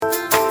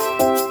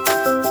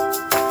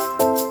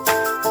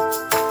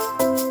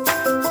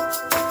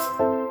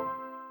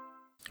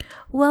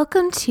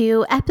welcome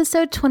to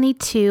episode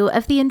 22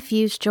 of the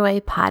Infused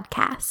Joy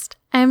podcast.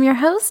 I am your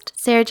host,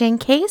 Sarah Jane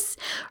Case,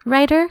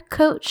 writer,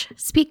 coach,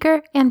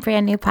 speaker, and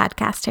brand new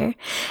podcaster.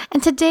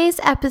 In today's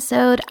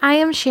episode, I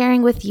am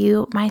sharing with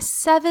you my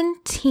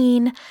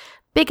 17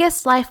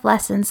 biggest life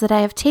lessons that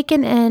I have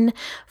taken in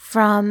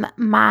from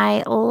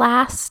my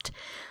last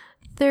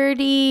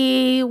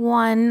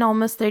 31,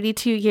 almost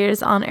 32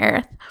 years on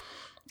earth.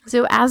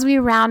 So as we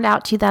round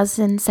out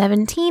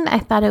 2017, I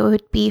thought it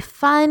would be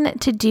fun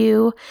to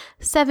do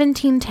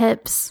 17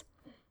 tips.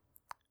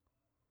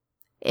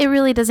 It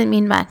really doesn't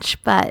mean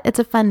much, but it's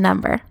a fun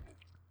number.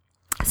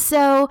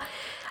 So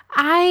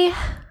I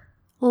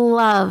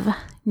love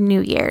New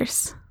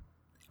Year's.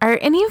 Are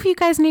any of you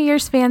guys New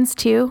Year's fans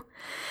too?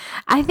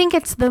 I think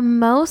it's the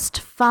most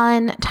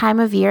fun time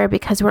of year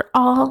because we're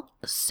all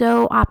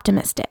so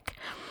optimistic.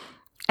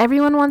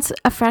 Everyone wants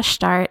a fresh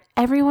start.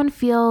 Everyone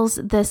feels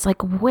this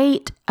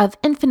weight of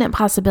infinite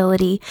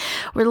possibility.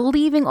 We're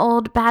leaving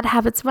old bad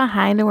habits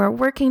behind and we're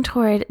working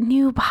toward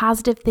new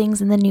positive things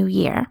in the new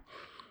year.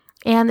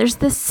 And there's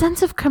this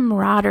sense of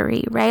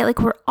camaraderie, right?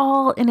 We're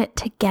all in it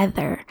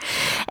together.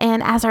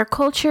 And as our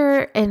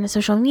culture and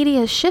social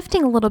media is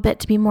shifting a little bit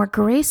to be more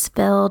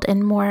grace-filled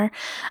and more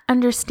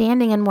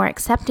understanding and more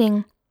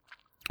accepting,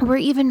 we're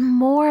even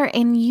more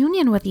in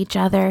union with each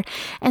other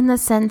in the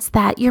sense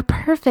that you're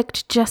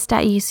perfect just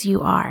as you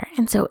are.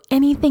 And so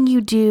anything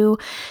you do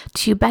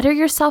to better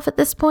yourself at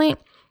this point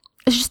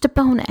is just a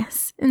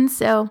bonus. And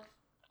so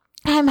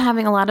I'm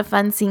having a lot of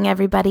fun seeing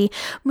everybody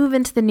move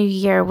into the new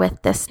year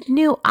with this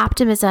new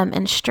optimism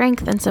and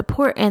strength and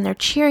support, and they're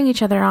cheering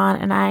each other on.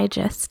 And I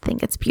just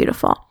think it's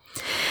beautiful.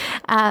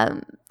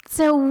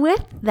 So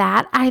with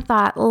that, I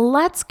thought,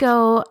 let's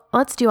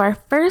do our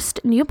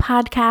first new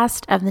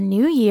podcast of the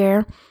new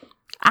year.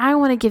 I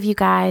want to give you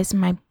guys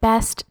my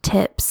best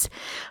tips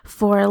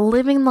for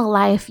living the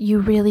life you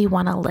really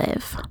want to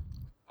live.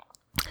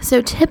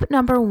 So tip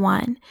number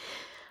 1,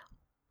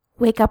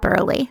 wake up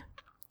early.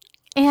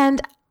 And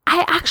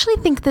I actually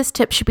think this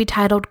tip should be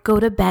titled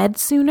Go to Bed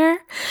Sooner,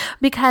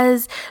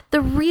 because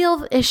the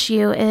real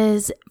issue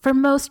is for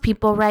most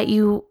people, right?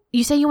 You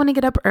say you want to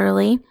get up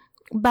early,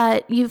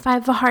 but you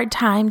have a hard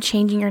time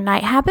changing your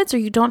night habits, or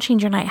you don't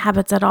change your night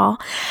habits at all.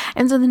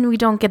 And so then we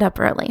don't get up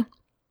early.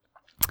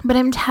 But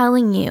I'm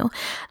telling you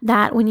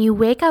that when you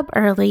wake up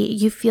early,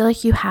 you feel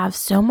like you have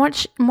so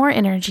much more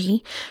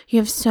energy. You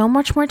have so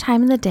much more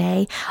time in the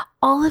day.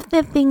 All of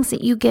the things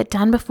that you get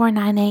done before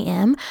 9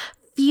 a.m.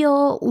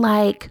 feel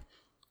like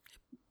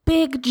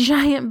big,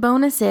 giant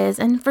bonuses.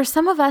 And for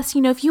some of us,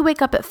 if you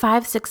wake up at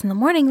 5, 6 in the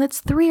morning,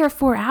 that's 3 or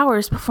 4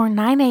 hours before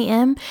 9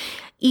 a.m.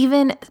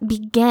 even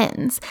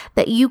begins,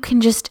 that you can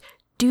just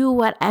do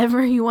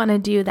whatever you want to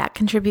do that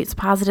contributes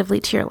positively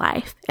to your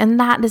life. And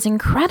that is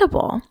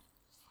incredible.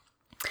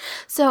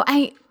 So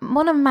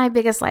one of my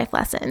biggest life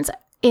lessons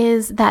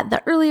is that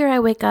the earlier I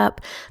wake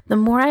up, the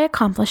more I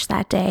accomplish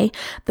that day,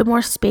 the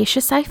more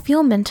spacious I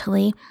feel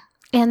mentally,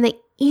 and the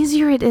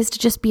easier it is to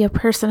just be a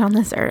person on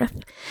this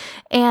earth.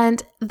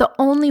 And the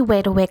only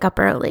way to wake up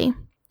early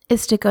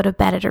is to go to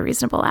bed at a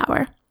reasonable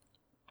hour.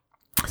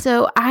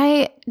 So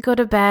I go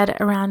to bed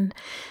around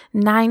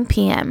 9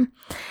 p.m.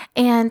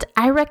 and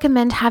I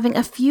recommend having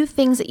a few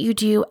things that you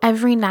do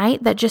every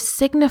night that just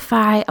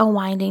signify a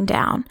winding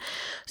down.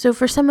 So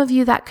for some of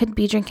you, that could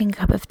be drinking a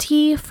cup of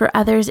tea. For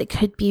others, it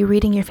could be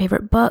reading your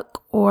favorite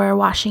book or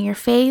washing your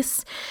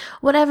face,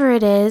 whatever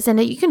it is.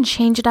 And you can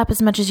change it up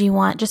as much as you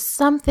want. Just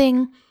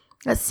something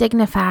that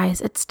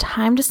signifies it's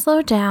time to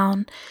slow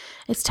down.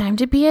 It's time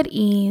to be at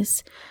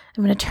ease.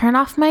 I'm going to turn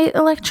off my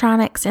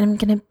electronics and I'm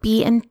going to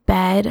be in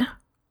bed,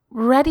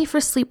 ready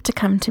for sleep to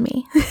come to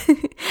me.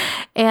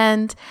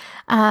 And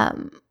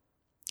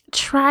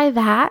try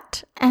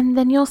that, and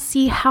then you'll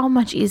see how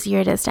much easier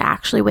it is to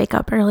actually wake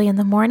up early in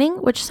the morning,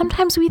 which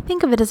sometimes we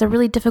think of it as a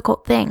really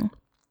difficult thing.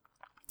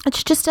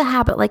 It's just a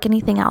habit like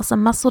anything else, a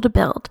muscle to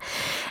build.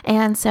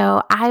 And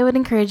so I would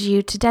encourage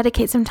you to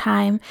dedicate some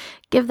time,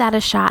 give that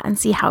a shot, and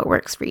see how it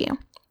works for you.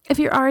 If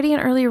you're already an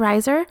early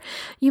riser,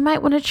 you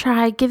might want to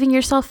try giving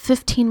yourself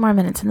 15 more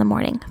minutes in the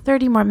morning,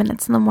 30 more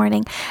minutes in the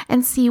morning,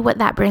 and see what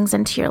that brings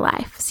into your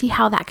life. See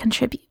how that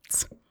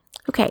contributes.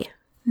 Okay,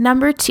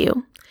 number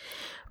 2,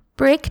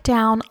 break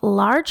down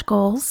large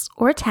goals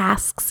or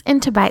tasks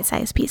into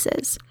bite-sized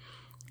pieces.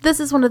 This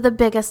is one of the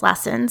biggest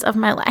lessons of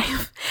my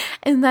life,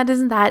 and that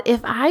is that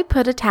if I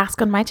put a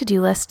task on my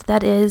to-do list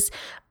that is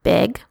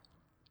big,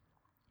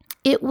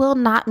 it will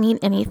not mean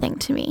anything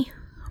to me.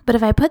 But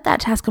if I put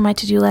that task on my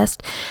to-do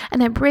list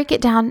and I break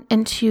it down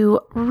into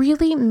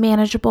really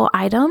manageable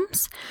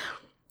items,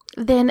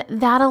 then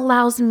that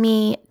allows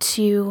me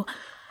to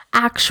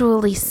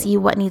actually see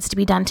what needs to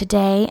be done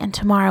today and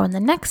tomorrow and the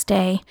next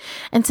day,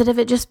 instead of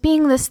it just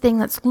being this thing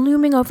that's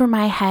looming over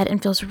my head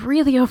and feels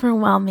really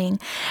overwhelming.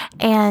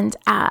 And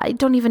I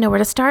don't even know where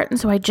to start. And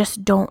so I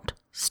just don't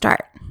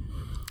start.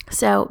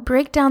 So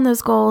break down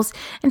those goals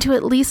into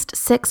at least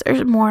 6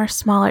 or more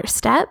smaller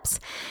steps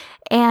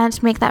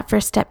and make that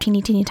first step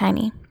teeny, teeny,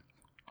 tiny.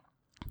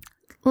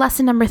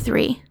 Lesson number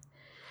 3,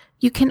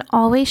 you can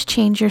always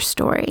change your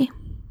story.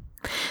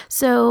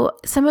 So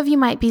some of you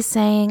might be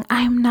saying,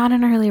 I'm not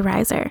an early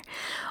riser,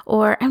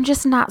 or I'm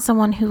just not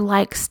someone who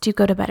likes to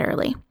go to bed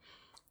early.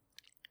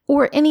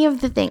 Or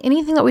anything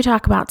that we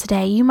talk about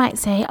today, you might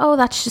say, oh,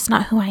 that's just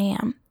not who I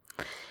am.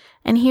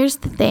 And here's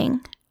the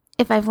thing.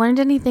 If I've learned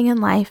anything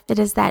in life, it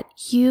is that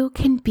you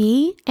can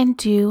be and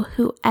do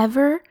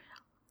whoever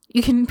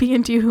you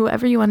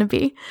want to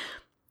be.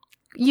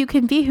 You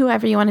can be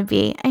whoever you want to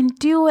be and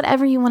do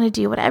whatever you want to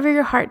do. Whatever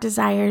your heart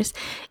desires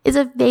is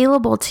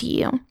available to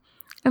you.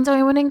 And so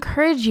I want to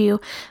encourage you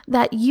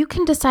that you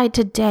can decide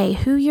today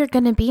who you're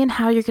going to be and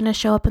how you're going to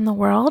show up in the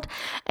world.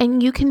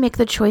 And you can make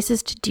the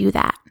choices to do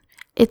that.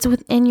 It's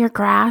within your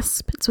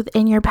grasp. It's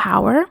within your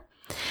power.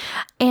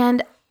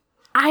 And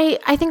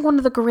I think one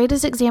of the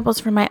greatest examples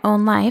from my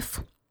own life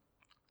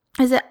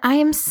is that I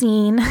am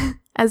seen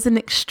as an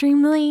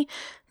extremely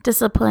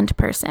disciplined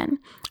person.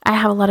 I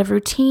have a lot of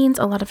routines,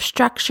 a lot of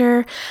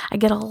structure. I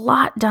get a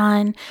lot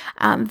done,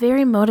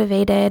 very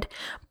motivated.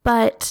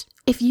 But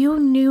if you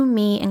knew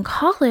me in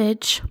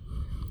college,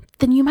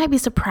 then you might be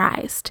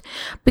surprised,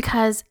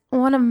 because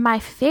one of my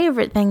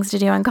favorite things to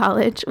do in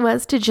college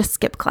was to just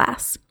skip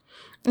class,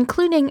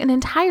 including an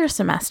entire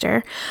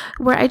semester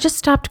where I just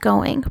stopped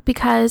going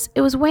because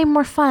it was way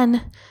more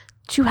fun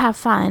to have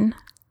fun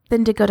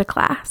than to go to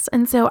class.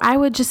 And so I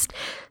would just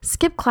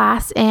skip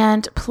class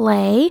and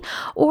play,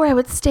 or I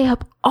would stay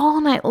up all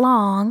night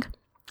long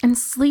and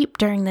sleep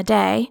during the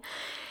day.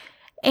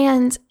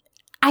 And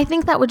I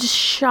think that would just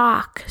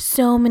shock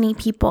so many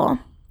people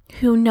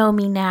who know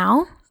me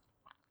now.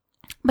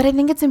 But I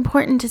think it's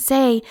important to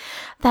say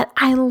that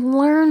I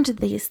learned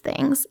these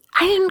things.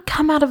 I didn't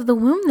come out of the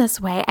womb this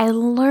way. I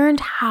learned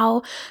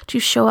how to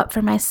show up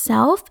for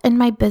myself and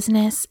my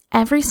business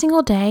every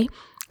single day,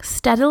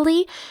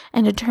 steadily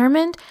and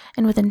determined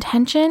and with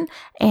intention,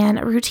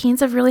 and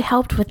routines have really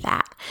helped with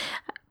that.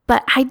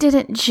 But I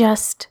didn't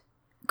just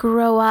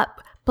grow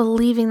up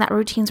believing that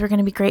routines were going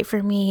to be great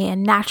for me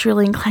and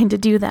naturally inclined to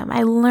do them.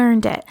 I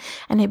learned it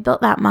and I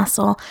built that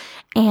muscle,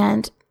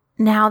 and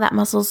now that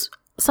muscle's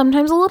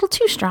sometimes a little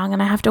too strong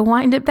and I have to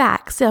wind it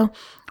back so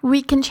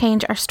we can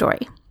change our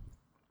story.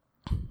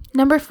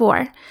 Number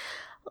 4,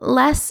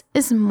 less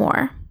is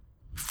more.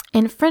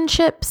 In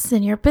friendships,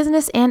 in your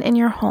business, and in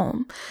your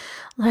home.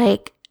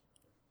 Like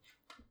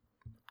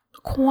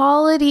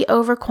quality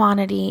over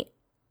quantity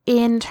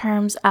in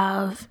terms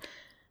of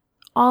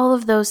all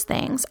of those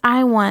things.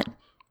 I want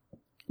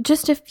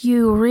just a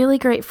few really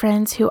great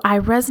friends who I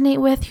resonate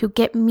with, who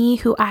get me,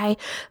 who I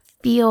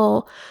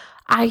feel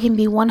I can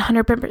be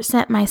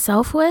 100%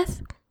 myself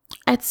with.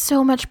 It's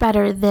so much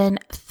better than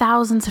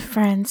thousands of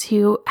friends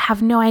who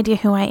have no idea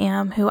who I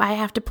am, who I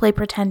have to play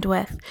pretend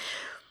with.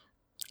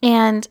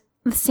 And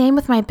the same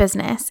with my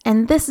business.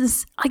 And this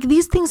is like,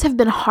 these things have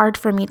been hard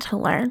for me to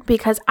learn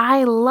because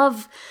I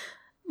love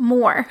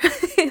more.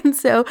 And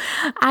so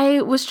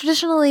I was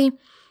traditionally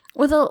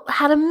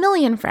had a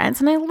million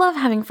friends, and I love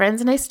having friends,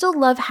 and I still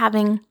love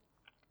having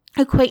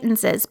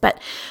acquaintances.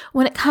 But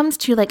when it comes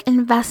to like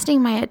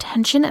investing my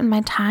attention and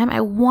my time,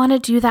 I want to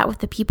do that with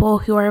the people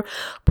who are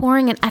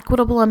pouring an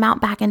equitable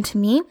amount back into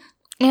me,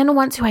 and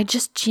ones who I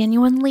just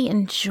genuinely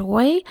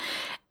enjoy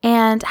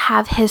and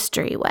have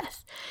history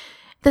with.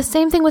 The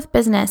same thing with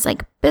business.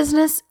 Like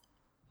business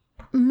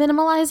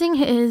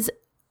minimalizing is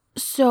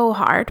so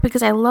hard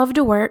because I love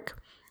to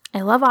work.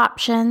 I love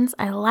options.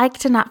 I like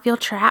to not feel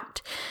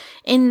trapped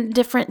in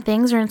different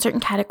things or in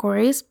certain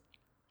categories.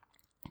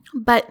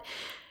 But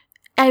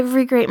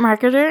every great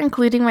marketer,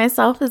 including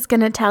myself, is going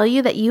to tell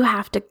you that you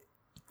have to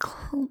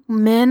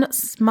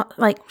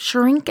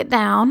shrink it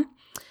down,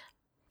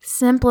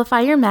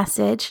 simplify your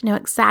message, know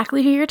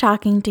exactly who you're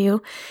talking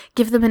to,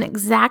 give them an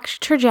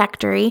exact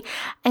trajectory,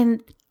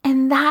 and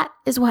that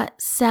is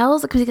what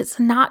sells because it's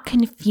not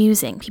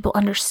confusing. People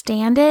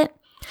understand it.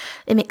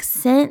 It makes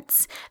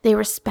sense. They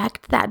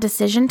respect that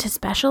decision to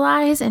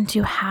specialize and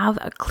to have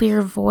a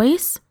clear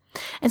voice.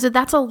 And so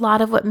that's a lot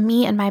of what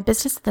me and my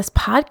business, this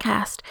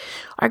podcast,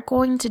 are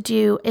going to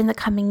do in the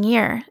coming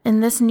year.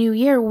 In this new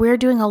year, we're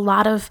doing a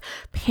lot of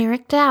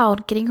paring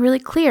down, getting really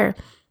clear.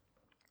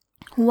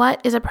 What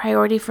is a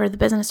priority for the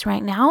business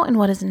right now and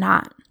what is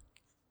not?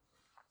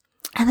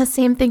 And the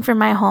same thing for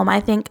my home. I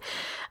think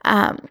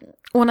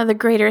one of the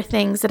greater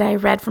things that I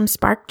read from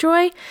Spark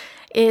Joy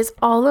is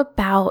all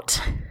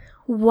about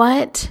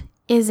what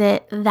is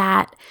it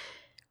that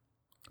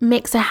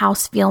makes a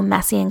house feel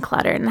messy and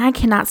cluttered. And I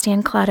cannot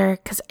stand clutter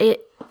because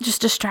it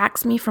just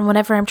distracts me from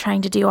whatever I'm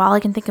trying to do. All I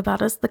can think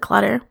about is the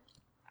clutter.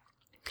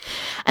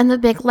 And the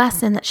big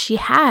lesson that she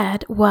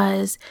had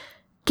was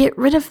get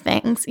rid of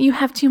things. You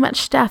have too much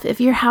stuff. If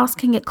your house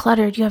can get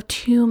cluttered, you have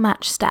too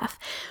much stuff.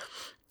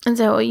 And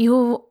so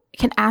you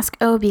can ask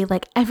Obi,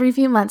 like every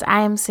few months,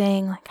 I am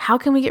saying, like, how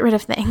can we get rid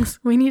of things?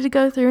 We need to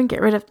go through and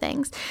get rid of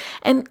things.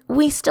 And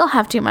we still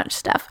have too much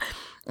stuff.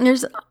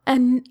 There's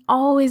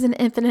always an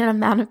infinite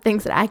amount of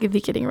things that I could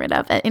be getting rid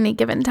of at any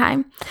given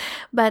time.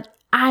 But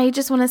I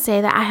just want to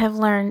say that I have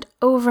learned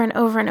over and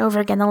over and over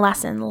again the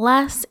lesson,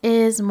 less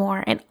is more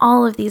in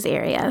all of these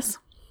areas.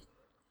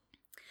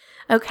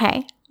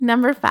 Okay,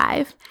 number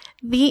 5,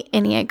 the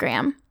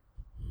Enneagram.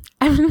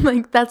 I mean,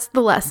 like, that's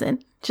the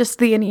lesson, just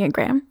the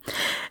Enneagram.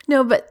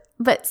 No,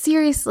 but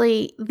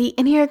seriously, the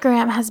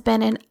Enneagram has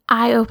been an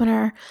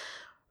eye-opener.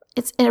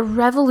 It's a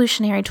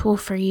revolutionary tool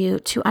for you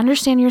to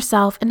understand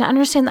yourself and to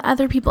understand the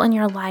other people in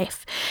your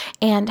life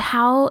and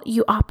how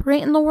you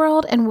operate in the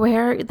world and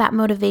where that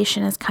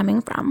motivation is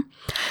coming from.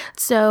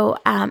 So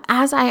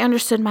as I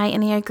understood my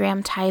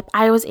Enneagram type,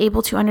 I was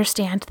able to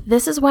understand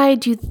this is why I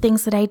do the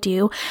things that I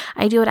do.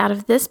 I do it out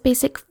of this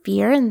basic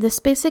fear and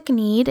this basic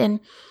need, and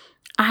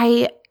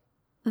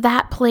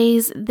that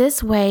plays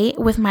this way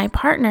with my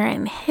partner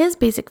and his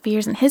basic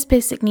fears and his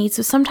basic needs.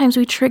 So sometimes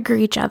we trigger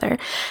each other.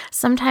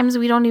 Sometimes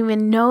we don't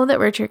even know that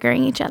we're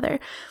triggering each other.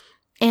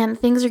 And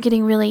things are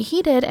getting really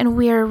heated and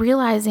we are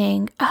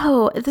realizing,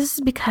 oh, this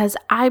is because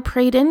I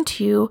prayed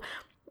into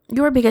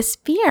your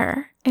biggest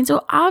fear. And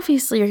so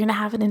obviously you're going to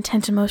have an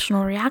intense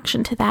emotional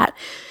reaction to that,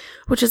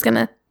 which is going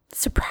to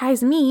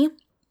surprise me.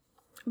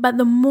 But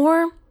the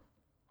more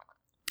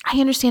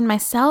I understand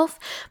myself,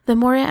 the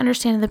more I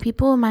understand the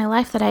people in my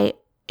life that I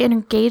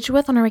engage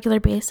with on a regular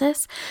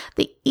basis,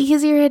 the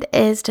easier it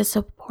is to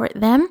support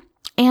them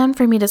and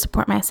for me to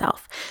support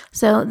myself.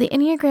 So the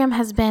Enneagram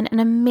has been an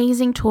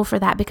amazing tool for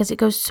that because it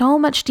goes so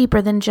much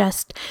deeper than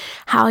just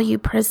how you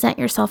present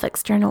yourself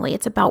externally.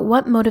 It's about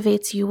what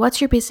motivates you,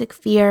 what's your basic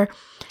fear,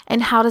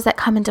 and how does that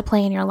come into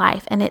play in your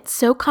life. And it's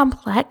so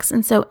complex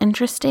and so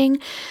interesting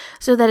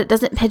so that it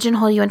doesn't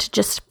pigeonhole you into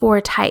just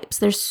 4 types.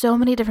 There's so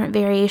many different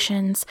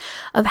variations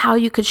of how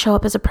you could show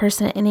up as a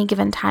person at any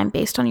given time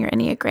based on your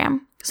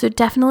Enneagram. So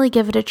definitely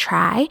give it a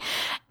try.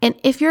 And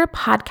if you're a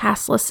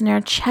podcast listener,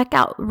 check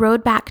out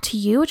Road Back to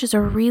You, which is a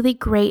really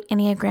great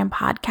Enneagram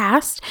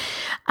podcast.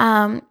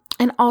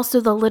 And also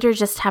the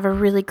Liturgists have a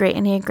really great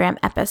Enneagram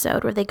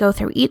episode where they go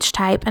through each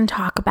type and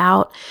talk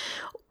about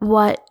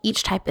what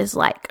each type is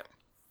like.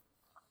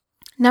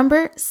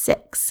 Number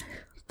 6,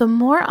 the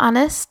more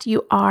honest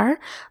you are,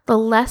 the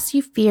less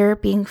you fear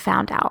being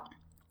found out.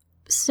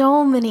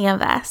 So many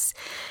of us,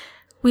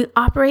 we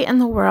operate in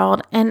the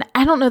world, and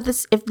I don't know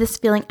if this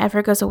feeling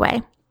ever goes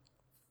away,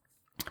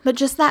 but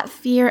just that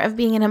fear of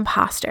being an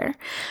imposter,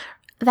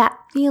 that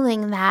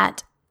feeling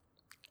that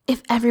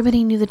if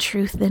everybody knew the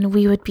truth, then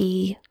we would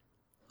be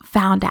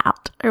found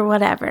out or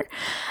whatever.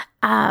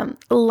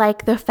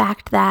 Like the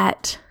fact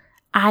that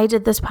I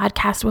did this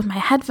podcast with my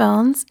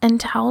headphones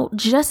until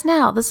just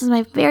now. This is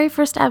my very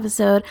first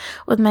episode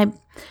with my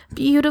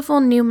beautiful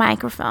new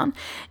microphone.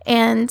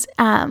 And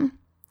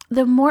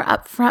the more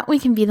upfront we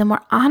can be, the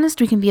more honest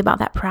we can be about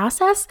that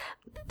process,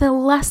 the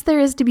less there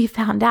is to be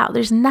found out.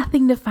 There's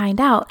nothing to find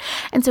out.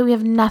 And so we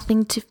have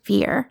nothing to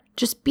fear.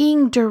 Just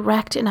being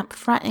direct and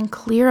upfront and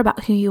clear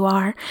about who you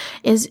are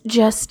is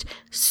just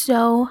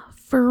so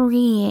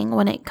freeing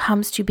when it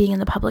comes to being in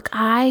the public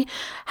eye,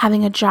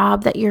 having a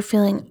job that you're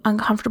feeling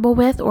uncomfortable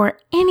with, or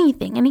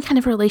anything, any kind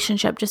of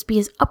relationship. Just be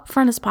as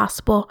upfront as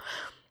possible.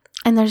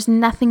 And there's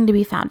nothing to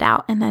be found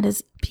out. And that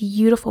is a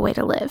beautiful way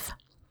to live.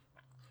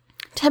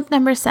 Tip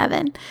number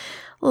 7,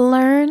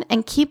 learn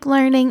and keep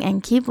learning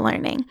and keep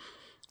learning.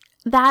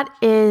 That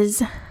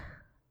is,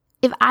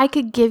 if I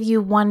could give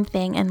you one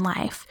thing in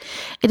life,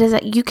 it is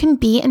that you can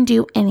be and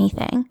do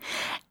anything.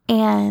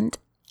 And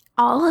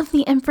all of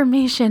the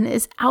information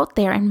is out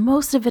there and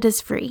most of it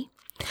is free.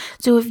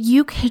 So if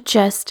you could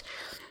just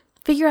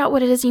figure out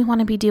what it is you want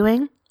to be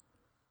doing,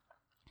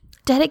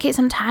 dedicate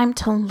some time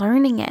to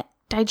learning it,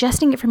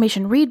 digesting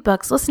information, read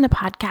books, listen to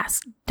podcasts,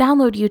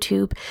 download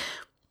YouTube,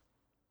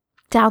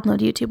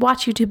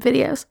 watch YouTube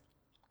videos,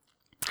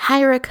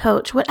 hire a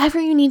coach, whatever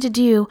you need to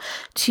do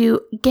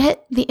to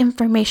get the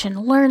information,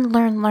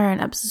 learn,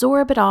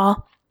 absorb it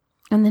all,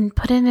 and then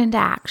put it into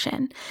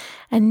action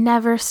and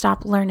never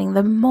stop learning.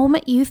 The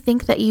moment you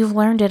think that you've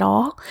learned it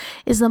all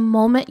is the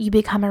moment you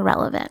become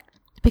irrelevant,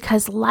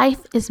 because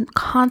life is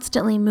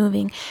constantly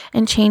moving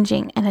and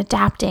changing and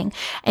adapting,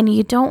 and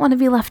you don't want to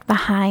be left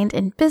behind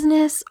in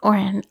business or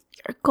in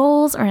your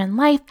goals or in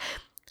life.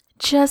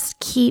 Just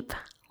keep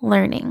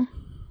learning.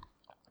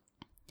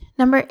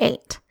 Number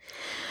 8,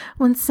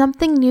 when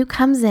something new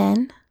comes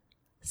in,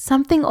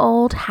 something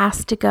old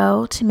has to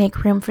go to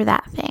make room for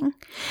that thing.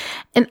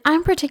 And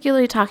I'm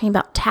particularly talking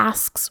about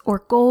tasks or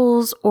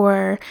goals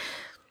or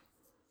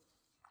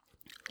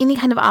any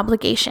kind of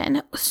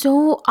obligation.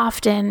 So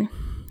often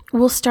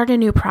we'll start a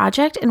new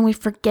project and we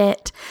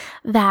forget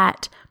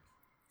that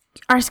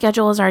our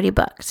schedule is already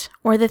booked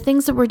or the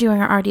things that we're doing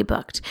are already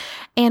booked.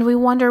 And we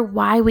wonder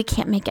why we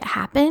can't make it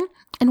happen.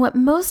 And what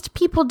most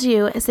people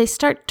do is they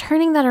start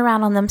turning that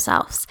around on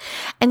themselves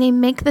and they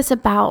make this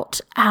about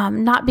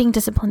not being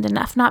disciplined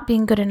enough, not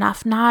being good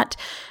enough, not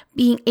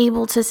being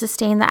able to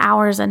sustain the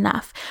hours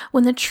enough.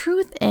 When the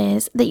truth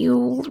is that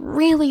you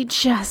really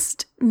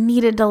just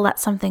needed to let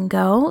something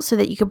go so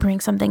that you could bring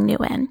something new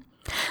in.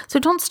 So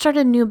don't start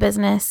a new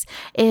business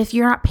if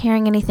you're not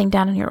paring anything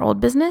down in your old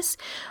business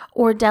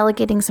or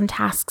delegating some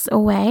tasks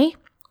away.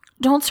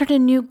 Don't start a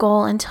new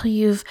goal until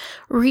you've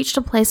reached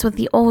a place with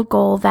the old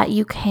goal that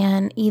you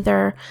can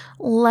either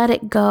let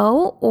it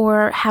go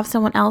or have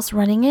someone else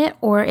running it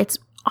or it's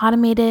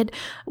automated.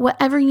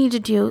 Whatever you need to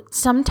do,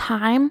 some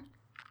time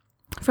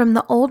from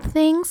the old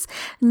things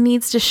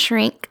needs to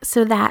shrink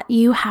so that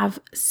you have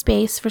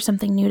space for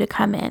something new to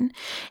come in.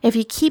 If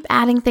you keep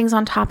adding things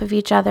on top of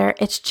each other,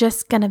 it's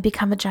just going to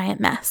become a giant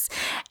mess.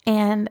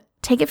 And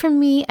take it from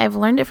me, I've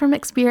learned it from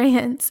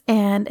experience.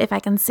 And if I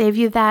can save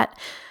you that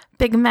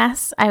big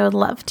mess, I would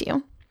love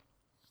to.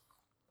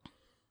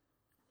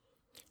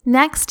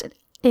 Next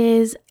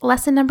is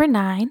lesson number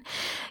 9.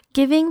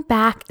 Giving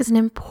back is an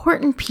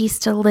important piece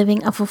to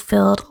living a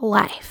fulfilled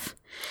life.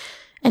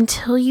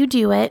 Until you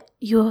do it,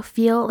 you will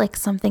feel like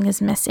something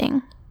is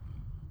missing.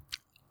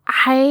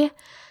 I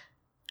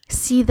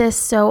see this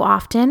so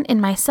often in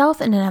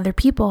myself and in other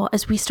people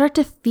as we start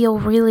to feel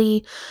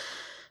really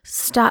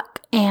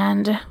stuck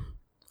and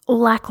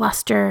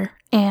lackluster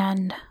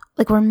and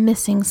like we're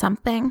missing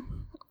something.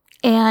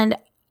 And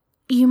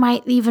you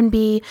might even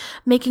be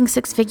making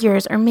 6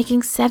 figures or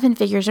making 7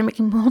 figures or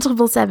making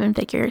multiple 7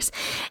 figures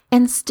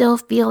and still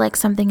feel like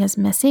something is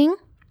missing.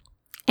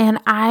 And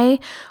I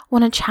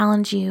want to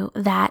challenge you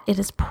that it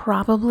is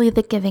probably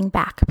the giving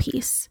back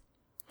piece.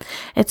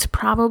 It's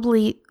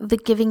probably the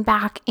giving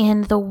back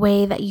in the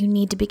way that you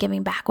need to be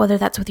giving back, whether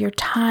that's with your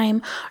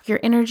time, your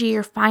energy,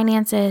 your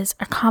finances,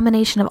 a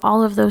combination of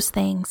all of those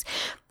things.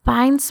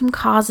 Find some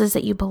causes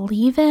that you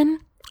believe in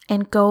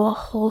and go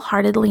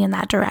wholeheartedly in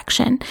that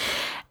direction.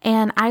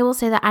 And I will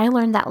say that I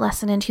learned that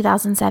lesson in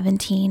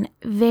 2017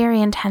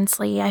 very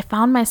intensely. I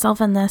found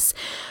myself in this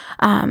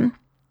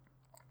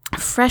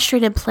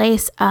frustrated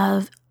place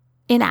of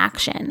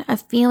inaction,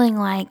 of feeling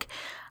like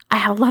I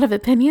have a lot of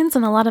opinions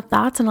and a lot of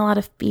thoughts and a lot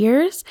of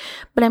fears,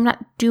 but I'm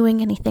not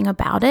doing anything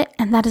about it.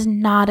 And that is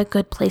not a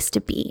good place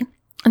to be.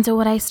 And so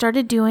what I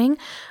started doing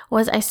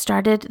was I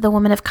started the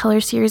Women of Color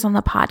series on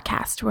the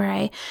podcast, where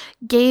I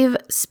gave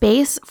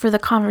space for the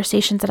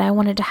conversations that I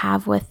wanted to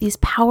have with these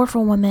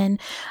powerful women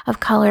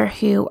of color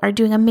who are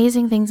doing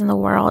amazing things in the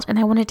world. And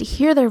I wanted to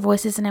hear their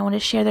voices and I want to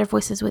share their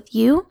voices with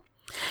you.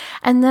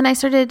 And then I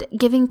started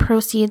giving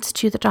proceeds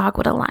to the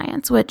Dogwood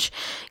Alliance, which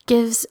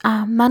gives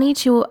money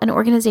to an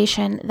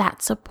organization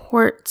that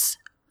supports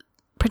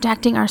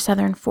protecting our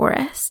southern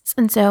forests.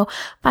 And so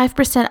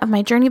 5% of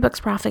my Journey Books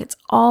profits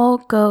all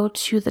go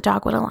to the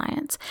Dogwood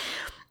Alliance.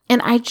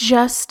 And I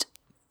just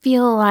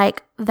feel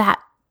like that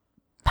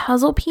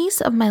puzzle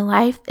piece of my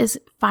life is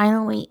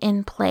finally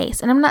in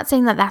place. And I'm not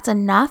saying that that's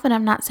enough, and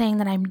I'm not saying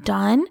that I'm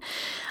done.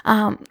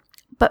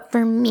 But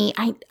for me,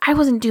 I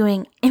wasn't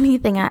doing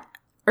anything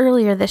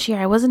earlier this year.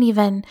 I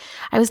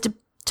was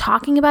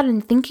talking about it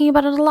and thinking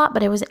about it a lot,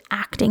 but I wasn't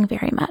acting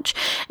very much.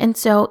 And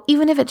so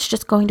even if it's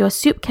just going to a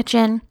soup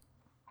kitchen,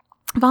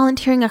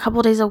 volunteering a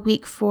couple days a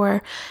week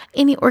for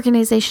any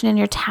organization in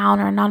your town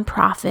or a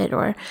nonprofit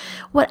or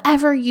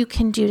whatever you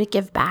can do to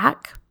give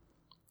back,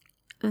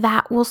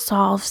 that will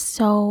solve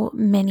so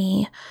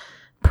many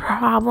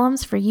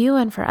problems for you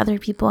and for other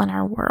people in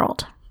our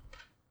world.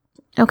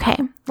 Okay,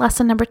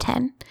 lesson number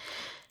 10.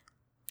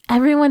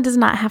 Everyone does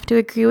not have to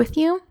agree with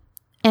you,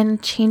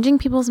 and changing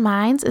people's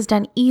minds is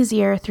done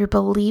easier through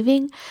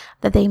believing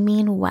that they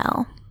mean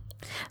well.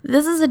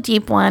 This is a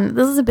deep one.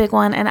 This is a big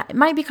one, and it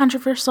might be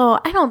controversial.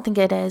 I don't think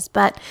it is,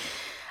 but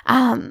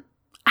I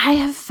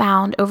have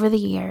found over the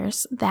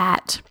years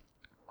that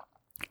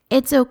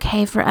it's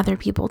okay for other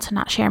people to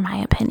not share my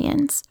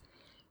opinions,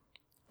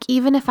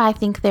 even if I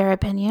think their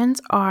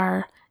opinions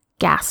are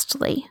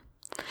ghastly,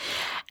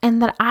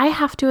 and that I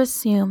have to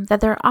assume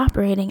that they're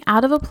operating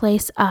out of a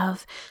place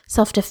of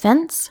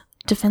self-defense,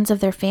 defense of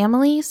their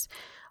families,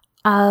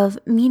 of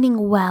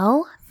meaning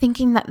well,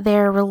 thinking that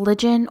their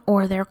religion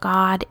or their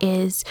God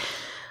is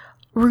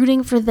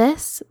rooting for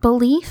this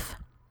belief.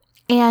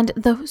 And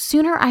the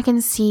sooner I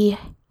can see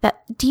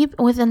that deep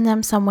within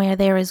them somewhere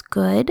there is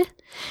good,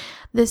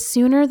 the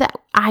sooner that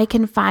I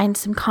can find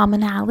some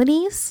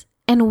commonalities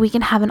and we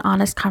can have an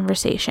honest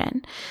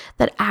conversation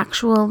that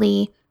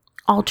actually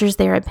alters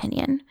their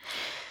opinion.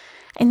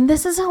 And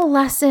this is a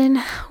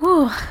lesson,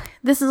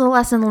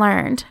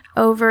 learned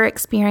over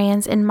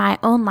experience in my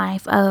own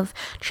life of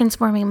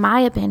transforming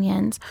my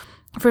opinions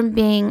from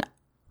being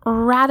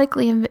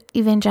radically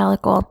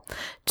evangelical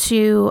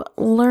to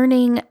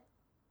learning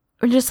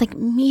or just like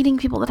meeting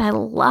people that I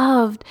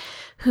loved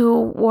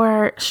who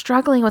were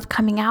struggling with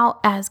coming out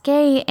as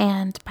gay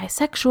and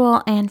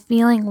bisexual and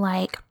feeling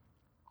like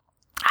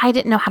I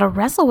didn't know how to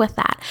wrestle with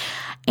that.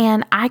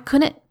 And I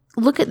couldn't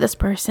look at this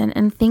person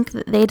and think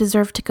that they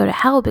deserved to go to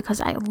hell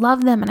because I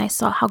love them and I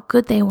saw how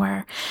good they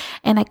were.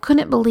 And I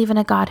couldn't believe in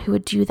a God who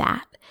would do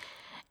that.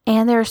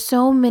 And there are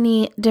so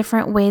many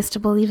different ways to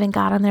believe in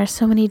God, and there are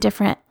so many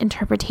different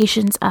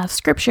interpretations of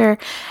scripture.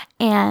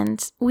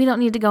 And we don't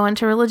need to go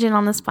into religion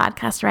on this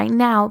podcast right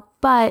now,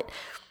 but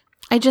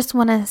I just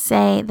want to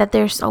say that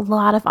there's a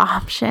lot of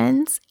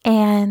options,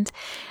 and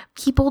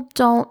people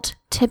don't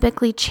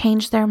typically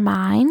change their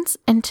minds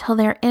until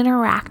they're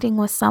interacting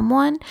with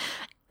someone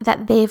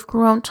that they've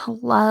grown to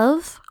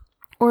love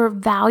or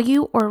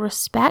value or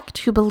respect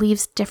who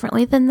believes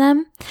differently than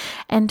them.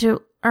 And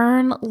to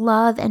earn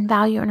love and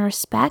value and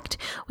respect,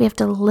 we have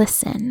to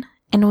listen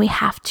And we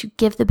have to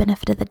give the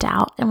benefit of the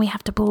doubt, and we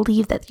have to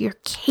believe that you're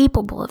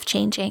capable of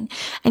changing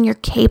and you're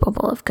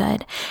capable of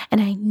good. And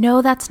I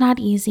know that's not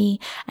easy.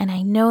 And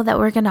I know that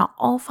we're going to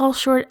all fall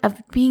short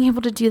of being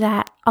able to do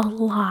that a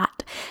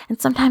lot. And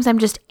sometimes I'm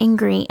just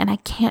angry and I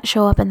can't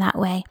show up in that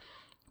way.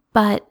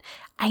 But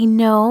I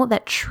know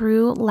that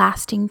true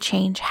lasting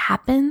change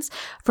happens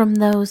from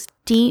those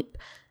deep,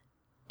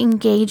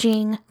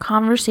 engaging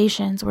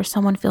conversations where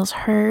someone feels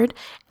heard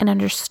and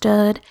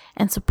understood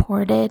and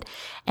supported,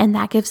 and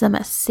that gives them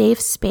a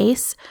safe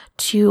space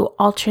to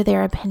alter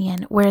their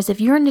opinion. Whereas if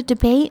you're in a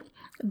debate,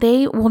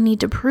 they will need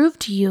to prove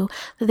to you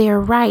that they are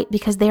right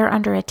because they are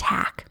under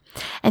attack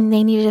and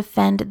they need to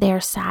defend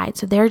their side.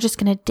 So they're just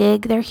going to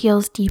dig their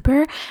heels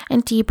deeper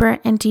and deeper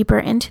and deeper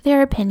into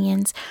their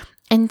opinions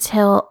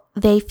until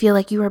they feel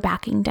like you are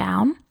backing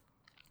down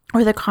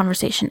or the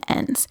conversation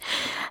ends.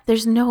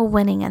 There's no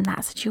winning in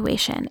that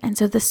situation. And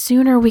so the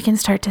sooner we can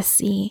start to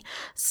see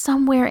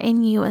somewhere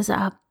in you as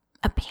a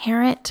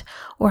parent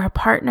or a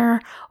partner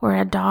or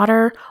a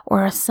daughter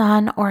or a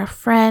son or a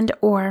friend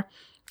or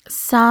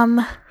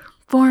some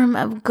form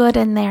of good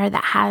in there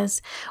that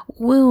has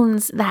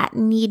wounds that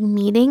need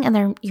meeting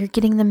and you're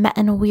getting them met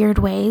in weird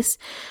ways,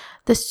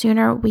 the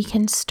sooner we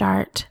can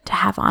start to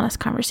have honest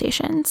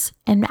conversations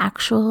and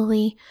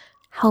actually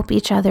help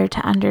each other to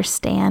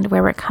understand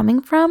where we're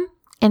coming from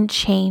and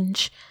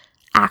change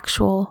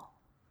actual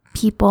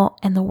people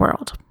in the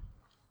world.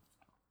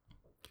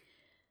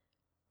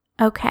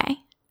 Okay,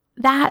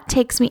 that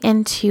takes me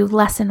into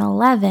lesson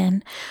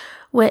 11,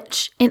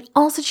 which in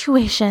all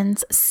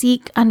situations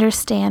seek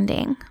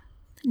understanding,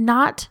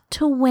 not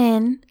to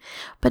win,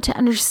 but to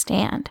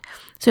understand.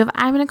 So if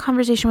I'm in a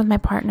conversation with my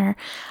partner,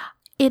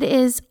 it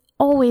is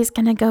always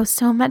going to go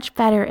so much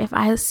better if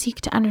I seek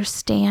to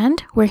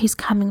understand where he's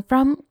coming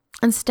from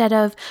instead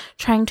of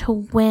trying to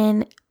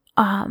win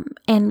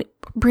and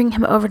bring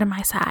him over to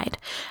my side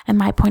and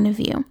my point of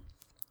view.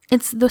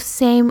 It's the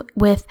same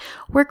with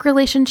work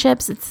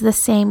relationships. It's the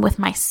same with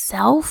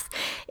myself.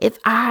 If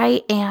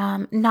I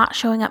am not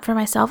showing up for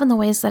myself in the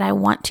ways that I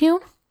want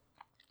to,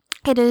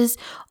 it is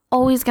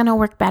always going to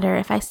work better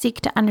if I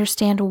seek to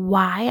understand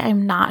why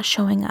I'm not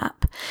showing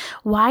up.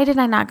 Why did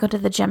I not go to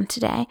the gym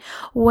today?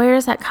 Where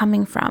is that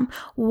coming from?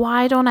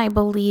 Why don't I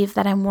believe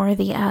that I'm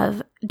worthy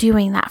of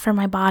doing that for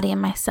my body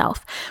and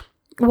myself?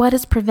 What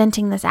is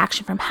preventing this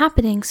action from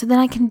happening so then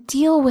I can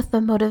deal with the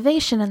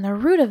motivation and the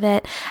root of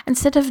it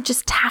instead of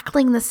just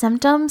tackling the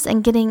symptoms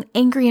and getting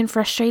angry and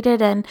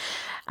frustrated and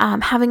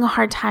having a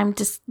hard time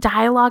just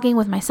dialoguing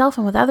with myself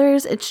and with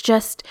others. It's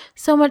just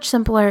so much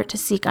simpler to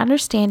seek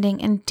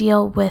understanding and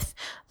deal with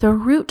the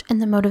root and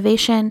the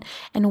motivation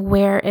and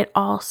where it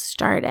all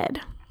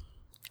started.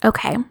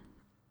 Okay.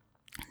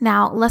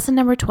 Now, lesson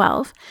number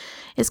 12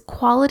 is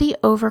quality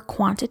over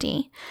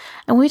quantity.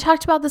 And we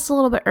talked about this a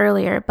little bit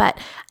earlier, but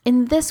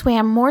in this way,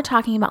 I'm more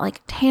talking about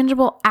like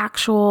tangible,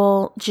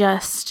 actual,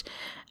 just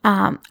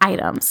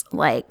items.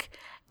 Like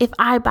if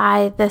I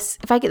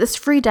get this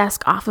free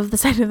desk off of the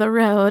side of the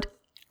road,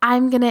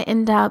 I'm going to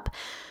end up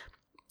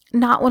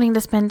not wanting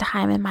to spend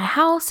time in my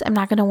house. I'm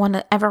not going to want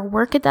to ever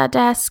work at that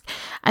desk.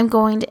 I'm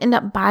going to end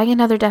up buying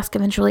another desk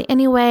eventually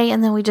anyway.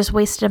 And then we just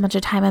wasted a bunch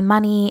of time and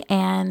money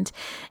and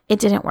it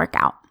didn't work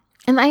out.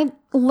 And I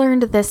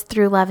learned this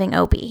through loving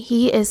Opie.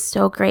 He is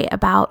so great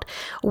about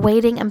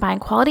waiting and buying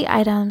quality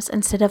items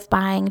instead of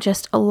buying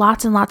just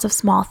lots and lots of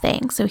small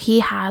things. So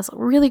he has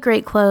really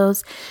great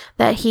clothes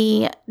that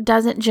he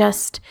doesn't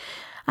just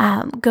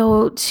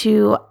go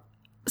to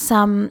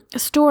some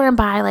store and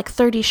buy like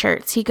 30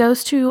 shirts. He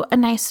goes to a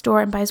nice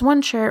store and buys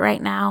one shirt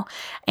right now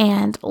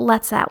and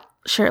lets that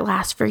shirt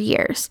last for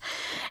years.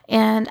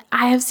 And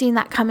I have seen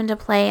that come into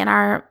play in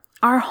our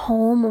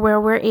home where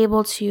we're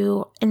able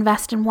to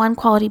invest in one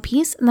quality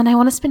piece. And then I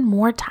want to spend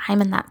more time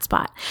in that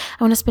spot.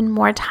 I want to spend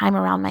more time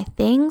around my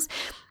things.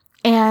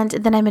 And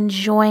then I'm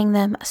enjoying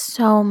them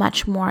so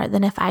much more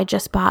than if I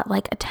just bought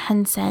like a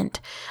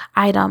 10-cent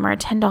item or a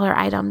 $10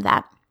 item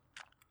that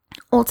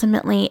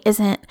ultimately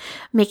isn't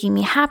making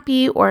me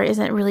happy or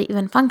isn't really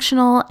even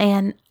functional.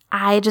 And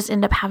I just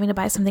end up having to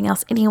buy something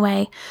else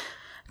anyway.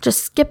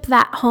 Just skip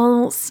that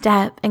whole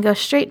step and go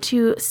straight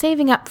to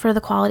saving up for the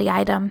quality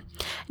item,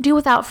 do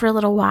without for a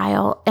little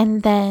while,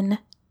 and then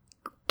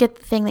get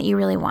the thing that you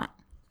really want.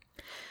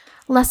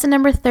 Lesson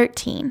number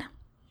 13.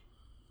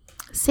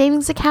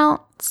 Savings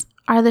accounts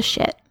are the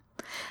shit.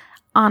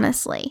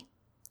 Honestly,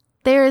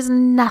 there is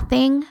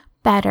nothing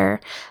better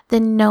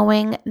than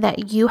knowing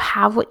that you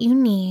have what you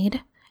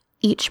need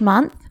each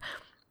month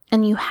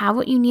and you have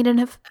what you need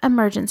if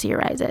emergency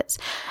arises.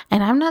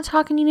 And I'm not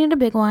talking you need a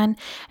big one,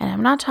 and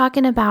I'm not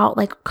talking about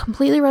like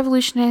completely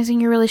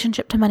revolutionizing your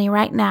relationship to money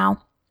right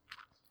now.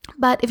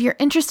 But if you're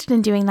interested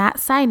in doing that,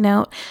 side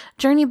note,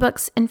 Journey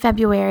Books in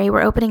February,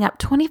 we're opening up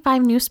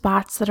 25 new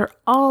spots that are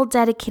all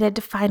dedicated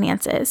to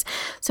finances.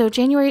 So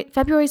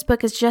February's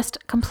book is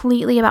just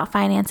completely about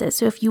finances.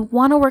 So if you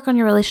want to work on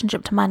your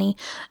relationship to money,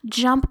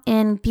 jump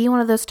in, be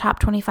one of those top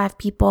 25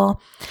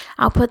 people.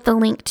 I'll put the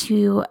link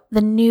to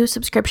the new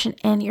subscription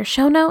in your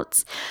show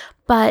notes.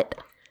 But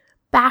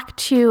back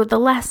to the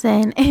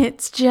lesson,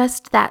 it's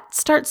just that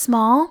start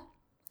small.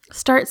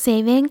 Start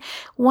saving.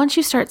 Once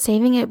you start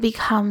saving, it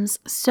becomes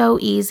so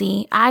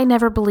easy. I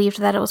never believed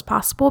that it was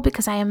possible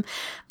because I am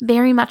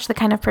very much the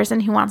kind of person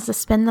who wants to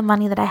spend the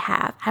money that I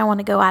have. I want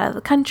to go out of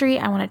the country.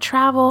 I want to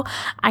travel.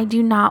 I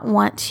do not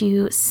want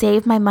to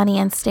save my money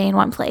and stay in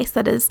one place.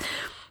 That is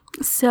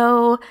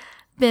so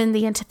been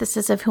the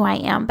antithesis of who I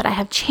am, but I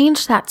have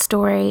changed that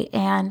story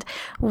and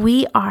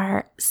we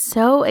are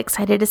so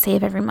excited to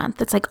save every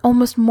month. It's like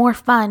almost more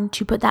fun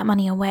to put that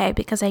money away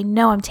because I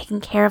know I'm taking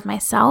care of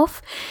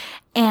myself.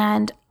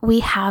 And we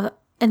have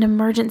an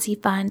emergency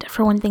fund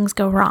for when things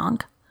go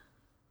wrong.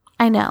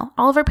 I know,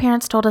 all of our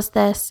parents told us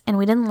this and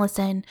we didn't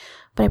listen,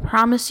 but I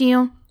promise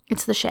you,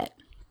 it's the shit.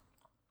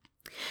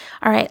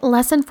 All right,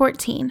 lesson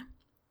 14.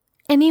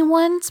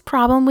 Anyone's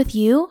problem with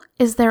you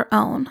is their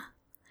own,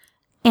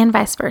 and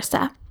vice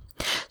versa.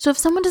 So if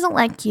someone doesn't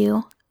like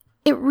you,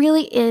 it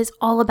really is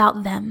all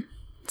about them.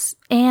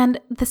 And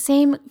the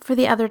same for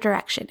the other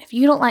direction. If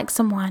you don't like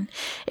someone,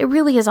 it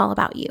really is all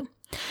about you.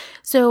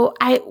 So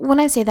when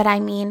I say that,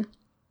 I mean,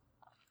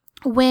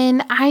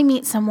 when I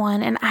meet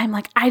someone and I'm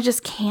like, I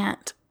just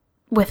can't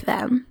with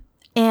them,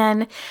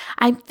 and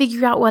I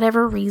figure out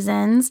whatever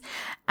reasons,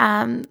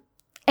 and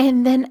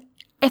then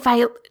if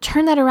I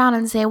turn that around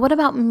and say, what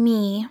about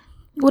me?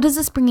 What is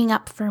this bringing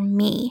up for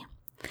me?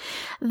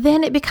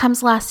 Then it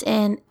becomes less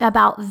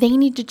about they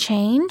need to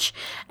change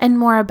and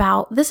more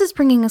about this is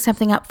bringing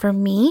something up for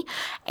me,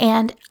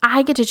 and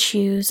I get to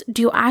choose,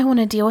 do I want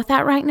to deal with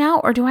that right now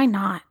or do I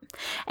not?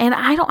 And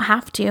I don't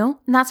have to,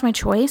 and that's my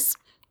choice,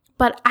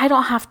 but I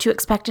don't have to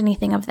expect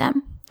anything of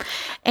them.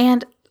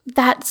 And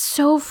that's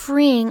so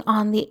freeing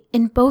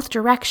in both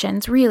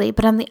directions, really.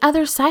 But on the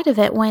other side of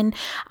it, when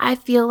I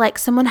feel like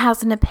someone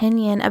has an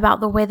opinion about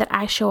the way that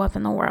I show up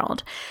in the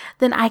world,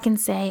 then I can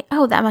say,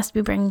 oh, that must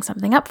be bringing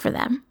something up for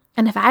them.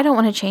 And if I don't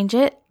want to change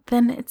it,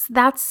 then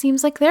that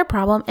seems like their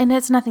problem and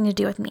it's nothing to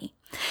do with me.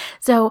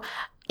 So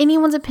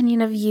anyone's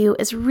opinion of you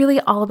is really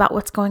all about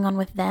what's going on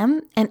with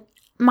them, and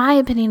my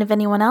opinion of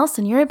anyone else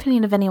and your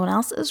opinion of anyone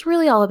else is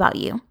really all about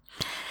you.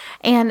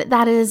 And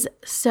that is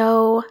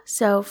so,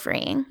 so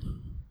freeing.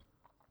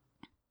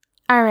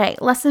 All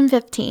right, lesson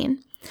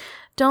 15.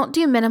 Don't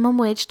do minimum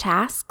wage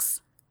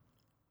tasks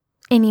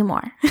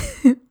anymore.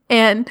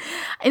 And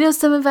I know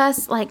some of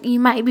us, like, you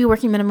might be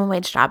working minimum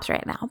wage jobs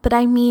right now, but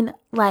I mean,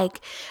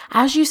 like,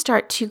 as you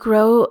start to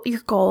grow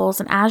your goals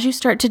and as you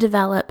start to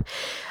develop,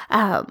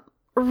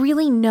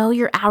 really know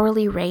your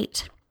hourly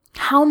rate.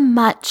 How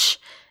much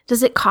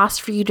does it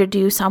cost for you to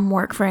do some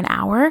work for an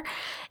hour?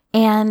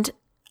 And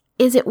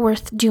is it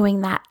worth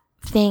doing that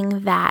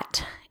thing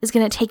that is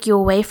going to take you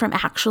away from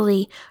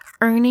actually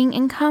earning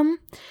income?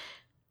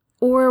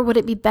 Or would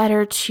it be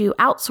better to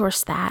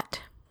outsource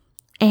that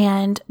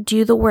and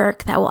do the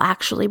work that will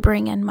actually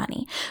bring in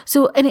money?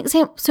 So an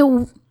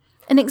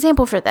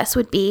example for this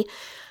would be,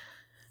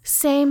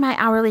 say my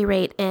hourly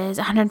rate is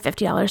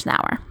 $150 an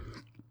hour.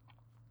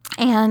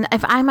 And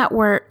if I'm at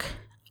work,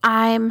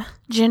 I'm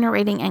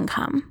generating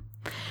income.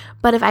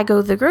 But if I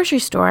go to the grocery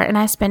store and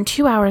I spend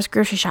 2 hours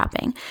grocery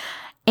shopping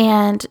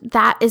and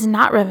that is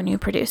not revenue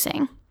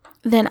producing,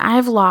 then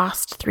I've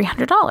lost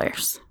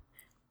 $300.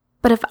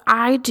 But if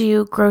I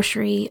do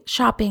grocery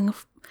shopping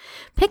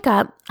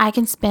pickup, I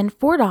can spend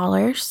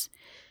 $4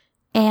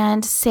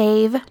 and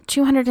save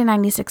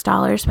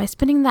 $296 by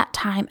spending that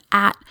time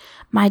at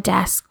my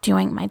desk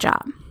doing my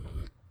job.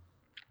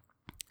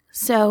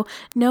 So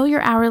know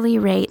your hourly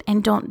rate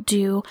and don't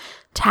do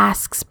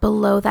tasks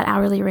below that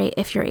hourly rate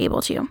if you're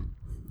able to.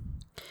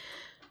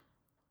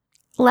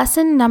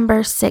 Lesson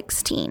number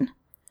 16.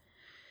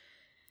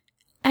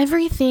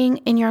 Everything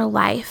in your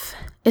life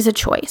is a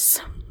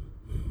choice.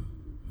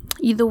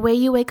 The way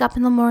you wake up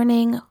in the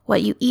morning,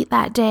 what you eat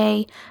that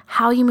day,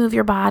 how you move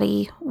your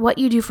body, what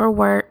you do for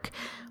work,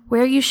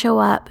 where you show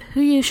up, who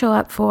you show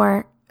up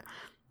for.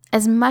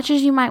 As much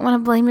as you might want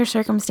to blame your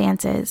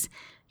circumstances,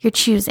 you're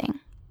choosing.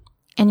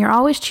 And you're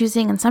always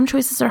choosing, and some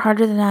choices are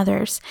harder than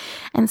others,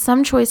 and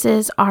some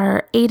choices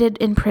are aided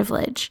in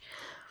privilege,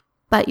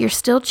 but you're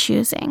still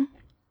choosing.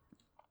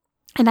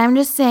 And I'm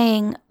just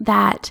saying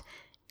that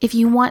if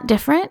you want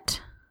different,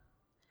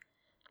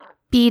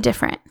 be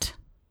different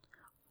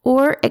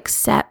or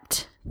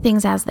accept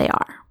things as they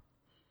are.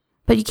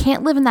 But you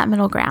can't live in that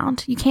middle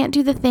ground. You can't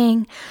do the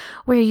thing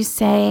where you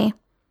say,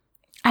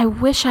 I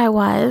wish I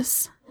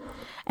was,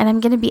 and I'm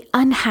going to be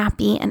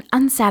unhappy and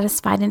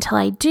unsatisfied until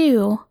I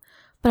do,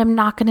 but I'm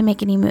not going to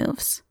make any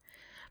moves.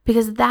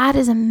 Because that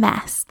is a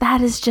mess. That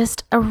is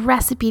just a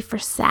recipe for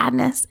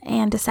sadness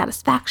and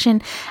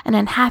dissatisfaction and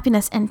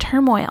unhappiness and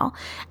turmoil.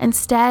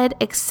 Instead,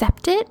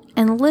 accept it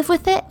and live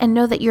with it and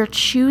know that you're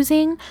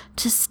choosing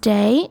to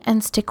stay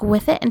and stick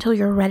with it until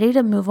you're ready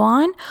to move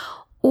on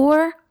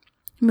or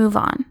move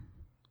on.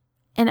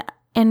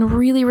 And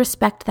really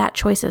respect that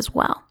choice as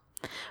well.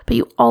 But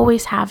you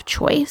always have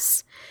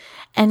choice.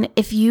 And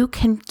if you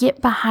can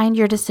get behind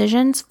your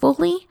decisions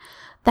fully,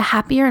 the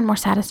happier and more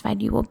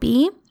satisfied you will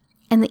be.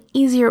 and the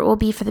easier it will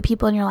be for the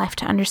people in your life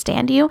to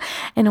understand you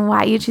and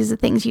why you choose the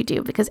things you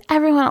do, because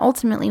everyone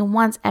ultimately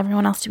wants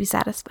everyone else to be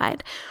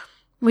satisfied.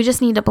 We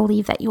just need to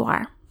believe that you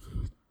are.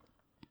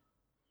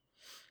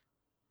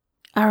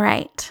 All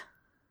right.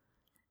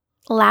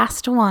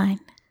 Last one.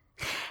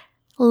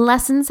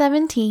 Lesson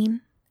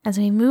 17. As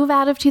we move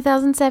out of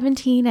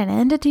 2017 and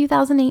into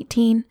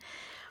 2018,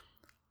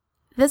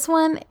 this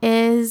one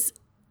is,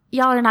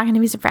 y'all are not going to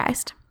be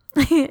surprised.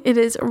 It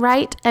is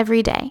write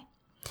every day.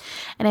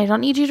 And I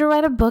don't need you to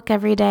write a book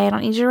every day. I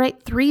don't need you to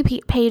write 3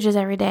 pages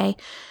every day.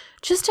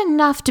 Just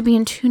enough to be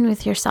in tune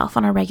with yourself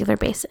on a regular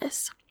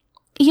basis.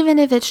 Even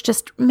if it's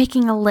just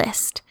making a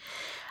list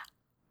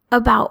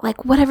about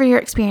like whatever you're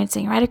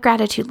experiencing, write a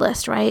gratitude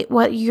list, right?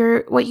 What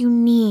you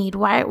need,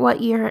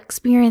 what you're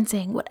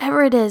experiencing,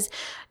 whatever it is,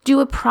 do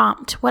a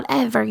prompt,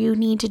 whatever you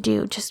need to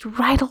do. Just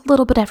write a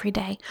little bit every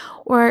day,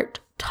 or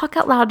talk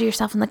out loud to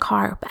yourself in the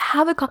car, but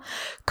have a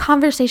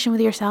conversation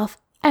with yourself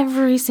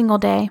every single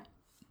day.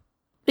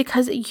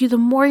 Because the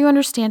more you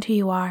understand who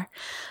you are,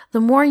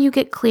 the more you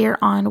get clear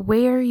on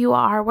where you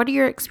are, what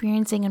you're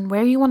experiencing, and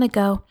where you want to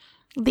go,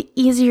 the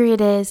easier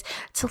it is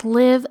to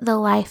live the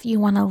life you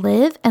want to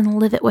live and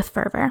live it with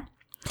fervor.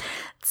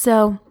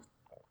 So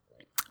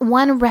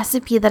one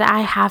recipe that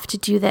I have to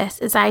do this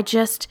is I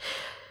just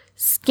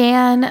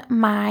scan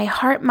my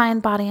heart,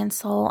 mind, body, and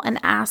soul and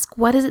ask,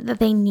 what is it that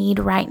they need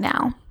right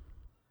now?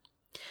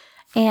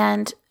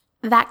 And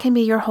that can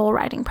be your whole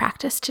writing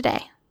practice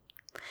today.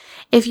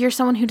 If you're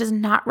someone who does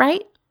not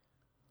write,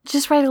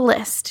 just write a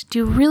list.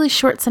 Do really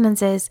short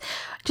sentences.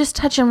 Just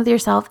touch in with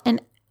yourself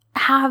and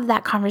have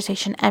that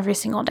conversation every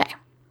single day.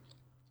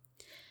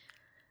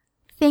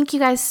 Thank you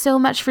guys so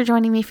much for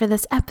joining me for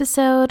this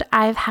episode.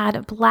 I've had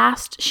a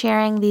blast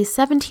sharing these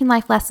 17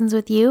 life lessons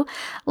with you.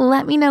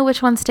 Let me know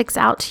which one sticks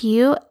out to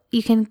you.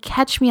 You can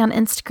catch me on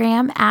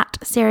Instagram at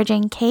Sarah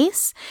Jane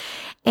Case,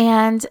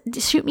 and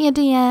shoot me a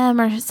DM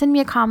or send me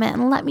a comment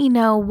and let me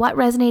know what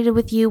resonated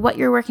with you, what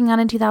you're working on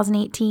in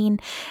 2018,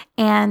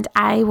 and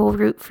I will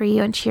root for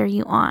you and cheer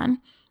you on.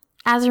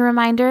 As a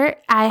reminder,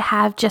 I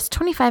have just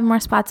 25 more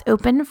spots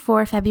open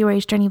for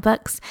February's Journey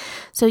books,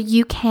 so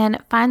you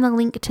can find the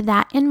link to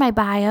that in my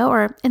bio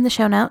or in the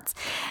show notes,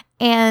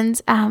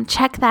 and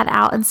check that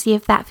out and see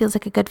if that feels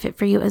like a good fit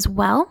for you as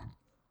well.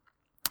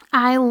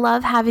 I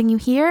love having you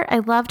here. I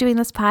love doing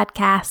this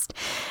podcast.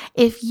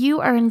 If you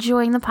are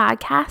enjoying the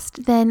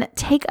podcast, then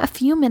take a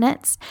few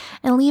minutes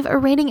and leave a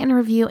rating and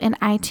review in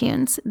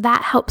iTunes.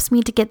 That helps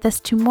me to get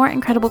this to more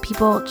incredible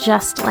people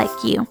just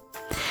like you.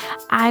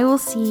 I will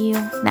see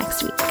you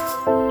next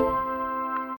week.